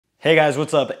Hey guys,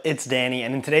 what's up? It's Danny,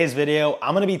 and in today's video,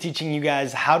 I'm gonna be teaching you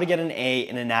guys how to get an A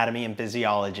in Anatomy and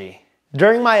Physiology.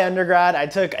 During my undergrad, I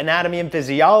took Anatomy and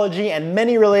Physiology and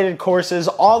many related courses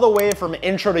all the way from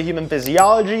Intro to Human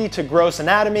Physiology to Gross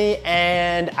Anatomy,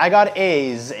 and I got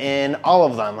A's in all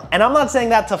of them. And I'm not saying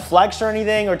that to flex or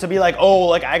anything or to be like, oh,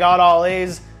 like I got all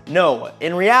A's. No,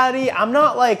 in reality, I'm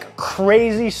not like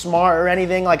crazy smart or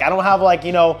anything. Like I don't have like,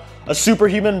 a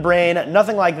superhuman brain,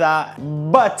 nothing like that.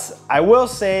 But I will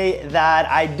say that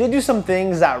I did do some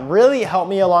things that really helped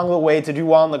me along the way to do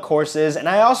well in the courses. And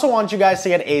I also want you guys to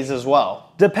get A's as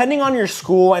well. Depending on your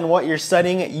school and what you're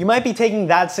studying, you might be taking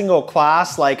that single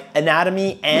class like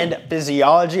Anatomy and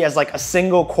Physiology as like a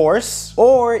single course,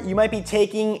 or you might be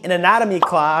taking an anatomy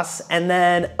class and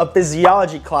then a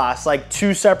physiology class, like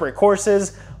two separate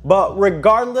courses. But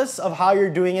regardless of how you're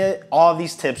doing it, all of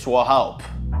these tips will help.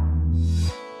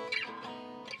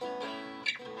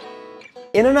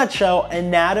 In a nutshell,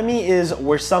 anatomy is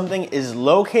where something is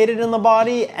located in the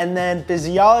body, and then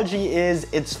physiology is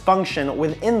its function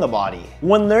within the body.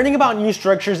 When learning about new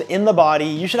structures in the body,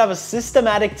 you should have a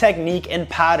systematic technique and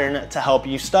pattern to help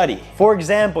you study. For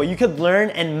example, you could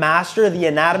learn and master the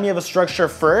anatomy of a structure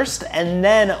first, and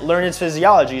then learn its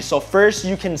physiology. So first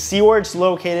you can see where it's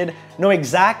located, know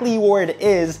exactly where it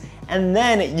is, and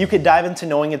then you could dive into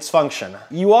knowing its function.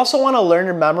 You also want to learn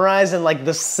and memorize in like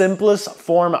the simplest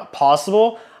form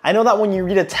possible. I know that when you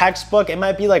read a textbook, it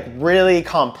might be like really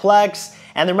complex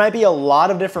and there might be a lot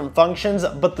of different functions,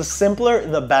 but the simpler,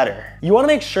 the better. You want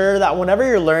to make sure that whenever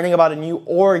you're learning about a new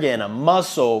organ, a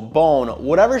muscle, bone,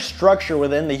 whatever structure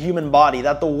within the human body,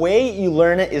 that the way you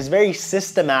learn it is very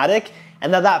systematic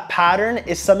and that pattern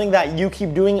is something that you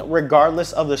keep doing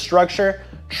regardless of the structure.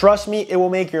 Trust me, it will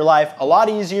make your life a lot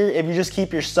easier if you just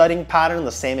keep your studying pattern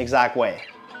the same exact way.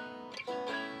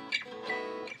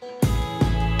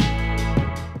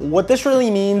 What this really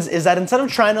means is that instead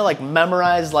of trying to like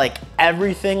memorize like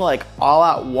everything like all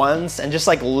at once and just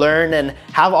like learn and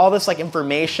have all this like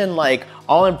information like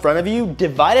all in front of you,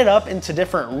 divide it up into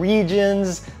different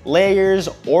regions, layers,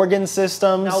 organ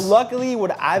systems. Now, luckily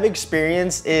what I've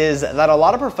experienced is that a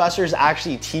lot of professors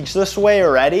actually teach this way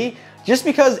already, just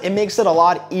because it makes it a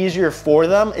lot easier for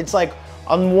them. It's like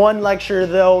on one lecture,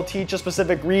 they'll teach a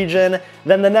specific region,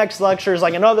 then the next lecture is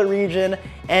like another region,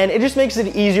 and it just makes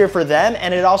it easier for them,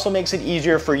 and it also makes it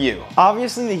easier for you.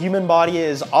 Obviously, the human body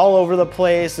is all over the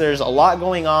place. There's a lot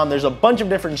going on. There's a bunch of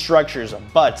different structures,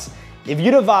 but if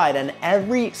you divide and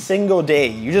every single day,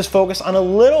 you just focus on a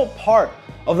little part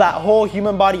of that whole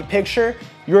human body picture,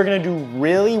 you're gonna do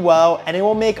really well, and it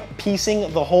will make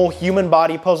piecing the whole human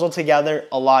body puzzle together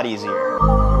a lot easier.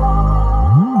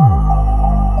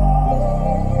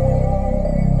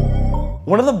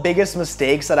 One of the biggest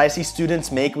mistakes that I see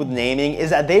students make with naming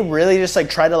is that they really just like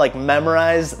try to like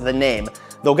memorize the name.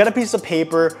 They'll get a piece of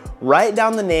paper, write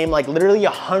down the name like literally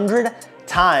 100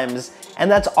 times, and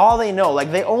that's all they know.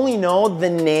 Like they only know the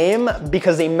name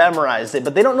because they memorized it,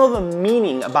 but they don't know the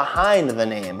meaning behind the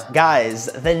name. Guys,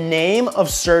 the name of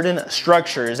certain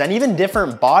structures and even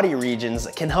different body regions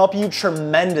can help you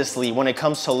tremendously when it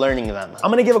comes to learning them. I'm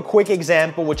gonna give a quick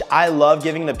example, which I love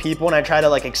giving to people when I try to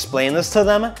like explain this to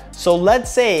them. So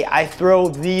let's say I throw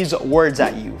these words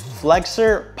at you: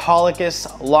 flexor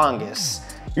pollicis longus.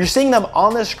 You're seeing them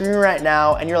on the screen right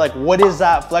now and you're like, what is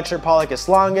that, flexor pollicis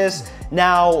longus?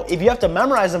 Now, if you have to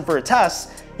memorize them for a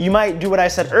test, you might do what I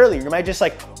said earlier. You might just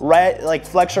like write like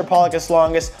flexor pollicis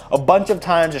longus a bunch of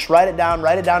times, just write it down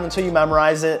until you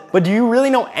memorize it. But do you really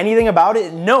know anything about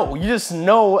it? No, you just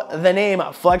know the name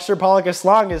flexor pollicis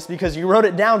longus because you wrote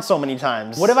it down so many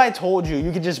times. What if I told you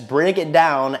you could just break it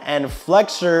down and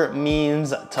flexor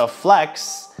means to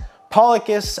flex,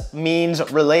 pollicis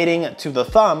means relating to the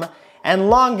thumb,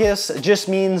 and longus just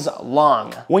means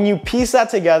long. When you piece that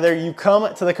together, you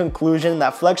come to the conclusion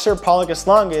that flexor pollicis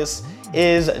longus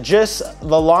is just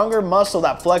the longer muscle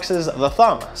that flexes the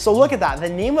thumb. So look at that. The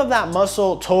name of that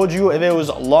muscle told you if it was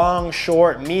long,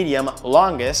 short, medium,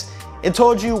 longus. It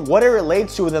told you what it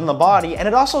relates to within the body, and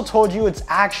it also told you its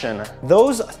action.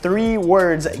 Those three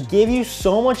words give you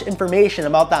so much information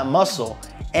about that muscle.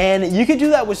 And you could do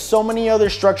that with so many other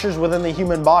structures within the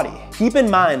human body. Keep in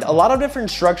mind, a lot of different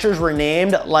structures were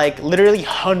named like literally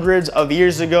hundreds of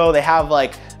years ago. They have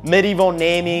like medieval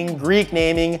naming, Greek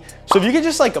naming. So if you could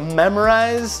just like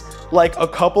memorize like a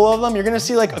couple of them, you're gonna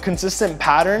see like a consistent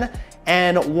pattern.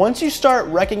 And once you start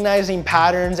recognizing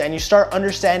patterns and you start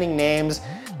understanding names,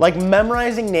 like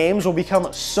memorizing names will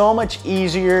become so much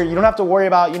easier. You don't have to worry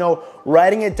about,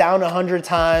 writing it down 100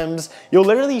 times. You'll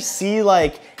literally see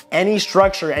like any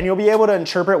structure and you'll be able to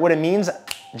interpret what it means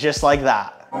just like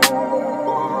that.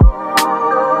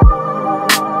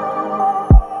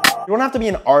 You don't have to be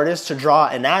an artist to draw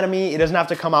anatomy. It doesn't have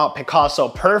to come out Picasso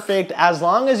perfect. As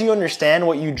long as you understand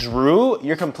what you drew,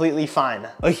 you're completely fine.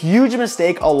 A huge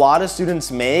mistake a lot of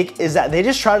students make is that they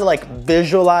just try to like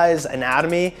visualize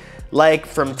anatomy like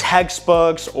from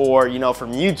textbooks or, you know,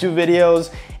 from YouTube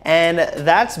videos. And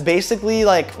that's basically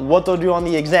like what they'll do on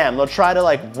the exam. They'll try to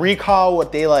like recall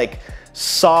what they like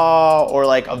saw or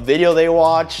like a video they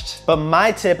watched. But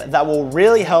my tip that will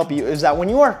really help you is that when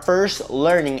you are first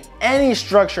learning any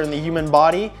structure in the human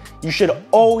body, you should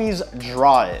always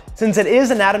draw it. Since it is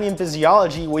anatomy and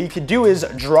physiology, what you could do is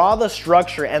draw the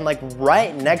structure and like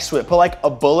right next to it, put like a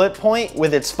bullet point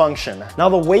with its function. Now,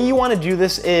 the way you wanna do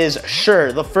this is,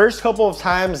 sure, the first couple of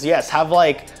times, yes, have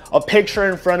like a picture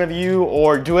in front of you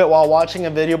or do it while watching a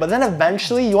video, but then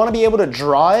eventually you wanna be able to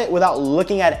draw it without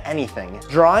looking at anything.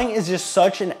 Drawing is just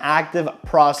such an active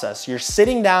process. You're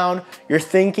sitting down, you're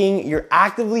thinking, you're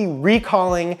actively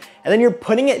recalling, and then you're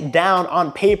putting it down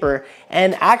on paper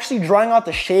and actually drawing out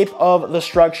the shape of the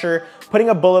structure, putting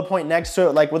a bullet point next to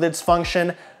it, like with its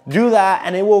function. Do that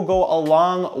and it will go a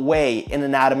long way in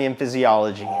anatomy and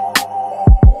physiology.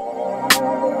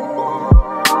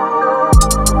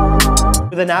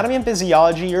 With anatomy and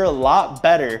physiology, you're a lot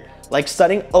better like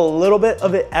studying a little bit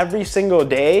of it every single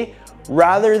day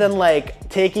rather than like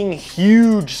taking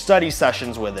huge study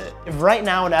sessions with it. If right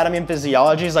now anatomy and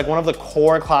physiology is like one of the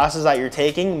core classes that you're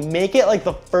taking, make it like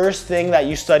the first thing that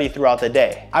you study throughout the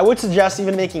day. I would suggest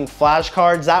even making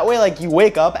flashcards. That way like you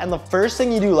wake up and the first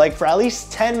thing you do, like for at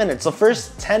least 10 minutes, the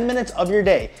first 10 minutes of your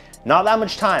day, not that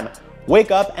much time,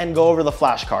 wake up and go over the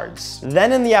flashcards.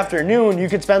 Then in the afternoon, you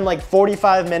could spend like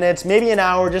 45 minutes, maybe an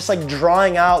hour, just like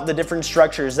drawing out the different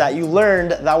structures that you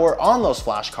learned that were on those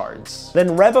flashcards.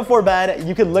 Then right before bed,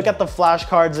 you could look at the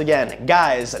flashcards again.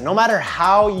 Guys, no matter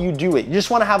how you do it, you just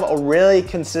wanna have a really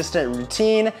consistent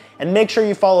routine and make sure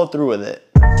you follow through with it.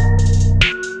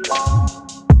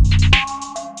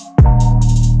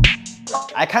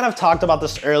 I kind of talked about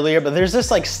this earlier, but there's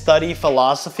this like study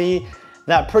philosophy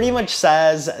that pretty much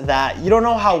says that you don't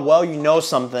know how well you know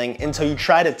something until you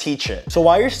try to teach it. So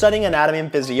while you're studying anatomy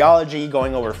and physiology,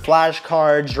 going over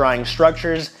flashcards, drawing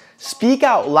structures, speak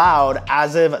out loud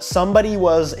as if somebody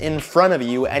was in front of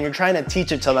you and you're trying to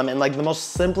teach it to them in like the most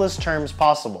simplest terms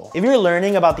possible. If you're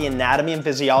learning about the anatomy and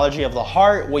physiology of the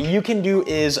heart, what you can do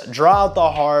is draw out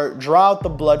the heart, draw out the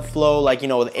blood flow, like, you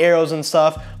know, with arrows and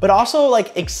stuff, but also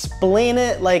like explain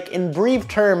it like in brief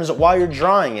terms while you're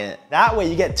drawing it. That way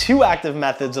you get two active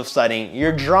methods of studying.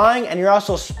 You're drawing and you're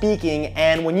also speaking.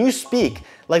 And when you speak,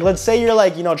 like let's say you're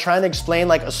like, you know, trying to explain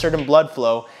like a certain blood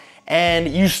flow, and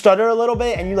you stutter a little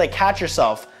bit and you like catch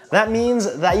yourself, that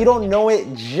means that you don't know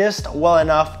it just well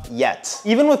enough yet.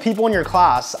 Even with people in your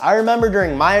class, I remember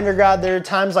during my undergrad, there were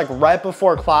times like right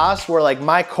before class where like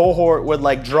my cohort would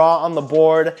like draw on the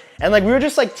board and like we would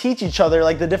just like teach each other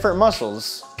like the different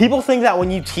muscles. People think that when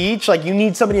you teach, like you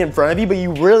need somebody in front of you, but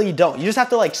you really don't. You just have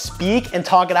to like speak and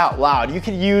talk it out loud. You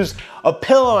could use a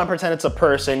pillow and pretend it's a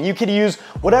person. You could use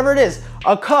whatever it is,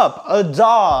 a cup, a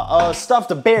doll, a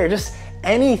stuffed bear, just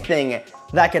anything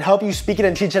that could help you speak it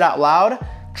and teach it out loud.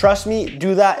 Trust me,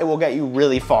 do that, it will get you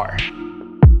really far.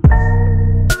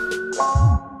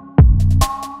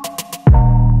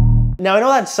 Now I know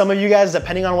that some of you guys,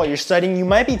 depending on what you're studying, you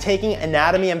might be taking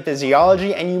anatomy and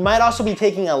physiology and you might also be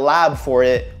taking a lab for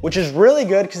it, which is really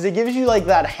good because it gives you like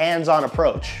that hands-on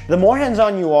approach. The more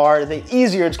hands-on you are, the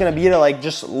easier it's gonna be to like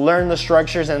just learn the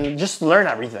structures and just learn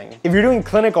everything. If you're doing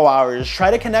clinical hours,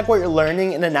 try to connect what you're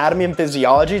learning in anatomy and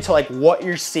physiology to like what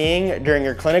you're seeing during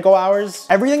your clinical hours.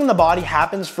 Everything in the body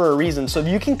happens for a reason. So if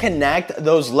you can connect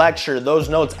those lectures, those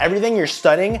notes, everything you're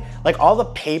studying, like all the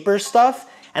paper stuff,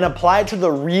 and apply it to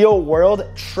the real world,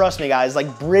 trust me guys,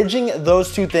 like bridging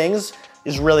those two things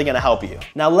is really gonna help you.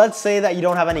 Now let's say that you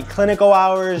don't have any clinical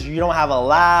hours, you don't have a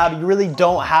lab, you really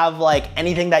don't have like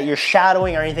anything that you're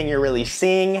shadowing or anything you're really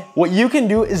seeing. What you can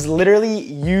do is literally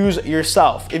use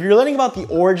yourself. If you're learning about the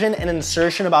origin and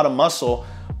insertion about a muscle,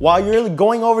 while you're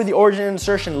going over the origin and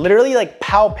insertion, literally like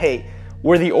palpate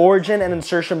where the origin and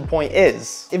insertion point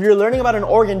is. If you're learning about an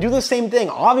organ, do the same thing.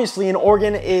 Obviously, an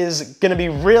organ is gonna be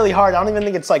really hard. I don't even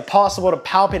think it's like possible to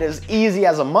palpate as easy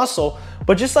as a muscle,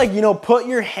 but just like, you know, put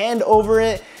your hand over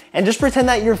it and just pretend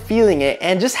that you're feeling it.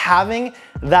 And just having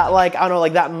that like, I don't know,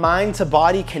 like that mind to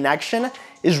body connection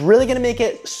is really gonna make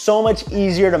it so much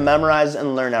easier to memorize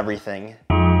and learn everything.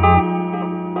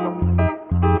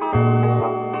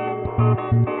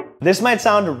 This might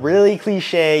sound really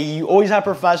cliche. You always have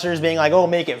professors being like, oh,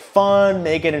 make it fun,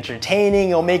 make it entertaining,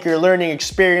 it'll make your learning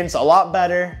experience a lot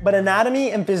better. But anatomy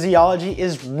and physiology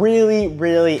is really,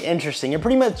 really interesting. It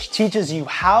pretty much teaches you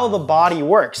how the body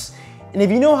works. And if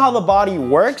you know how the body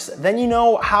works, then you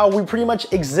know how we pretty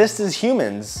much exist as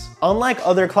humans. Unlike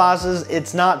other classes,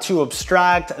 it's not too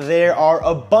abstract. There are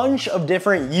a bunch of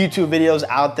different YouTube videos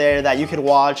out there that you could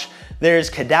watch. There's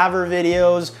cadaver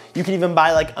videos. You can even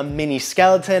buy like a mini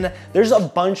skeleton. There's a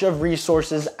bunch of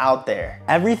resources out there.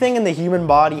 Everything in the human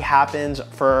body happens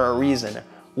for a reason.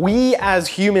 We as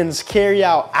humans carry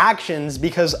out actions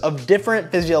because of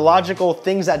different physiological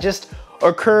things that just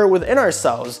occur within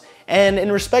ourselves. And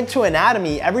in respect to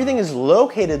anatomy, everything is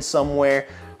located somewhere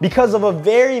because of a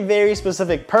very, very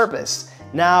specific purpose.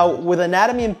 Now, with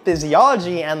anatomy and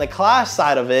physiology and the class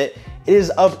side of it, it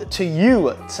is up to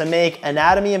you to make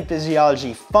anatomy and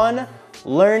physiology fun,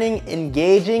 learning,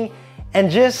 engaging,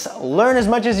 and just learn as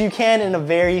much as you can in a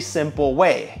very simple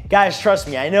way. Guys, trust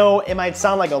me, I know it might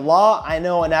sound like a lot. I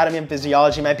know anatomy and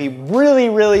physiology might be really,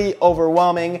 really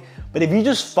overwhelming, but if you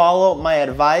just follow my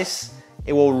advice,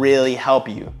 it will really help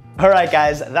you. All right,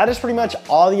 guys, that is pretty much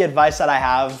all the advice that I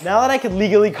have. Now that I could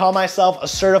legally call myself a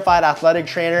certified athletic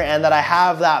trainer and that I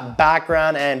have that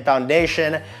background and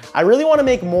foundation, I really want to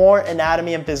make more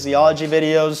anatomy and physiology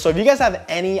videos. So if you guys have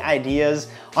any ideas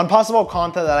on possible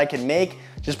content that I can make,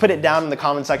 just put it down in the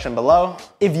comment section below.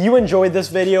 If you enjoyed this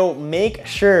video, make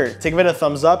sure to give it a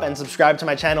thumbs up and subscribe to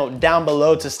my channel down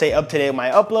below to stay up to date with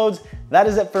my uploads. That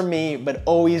is it for me, but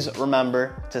always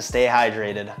remember to stay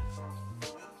hydrated.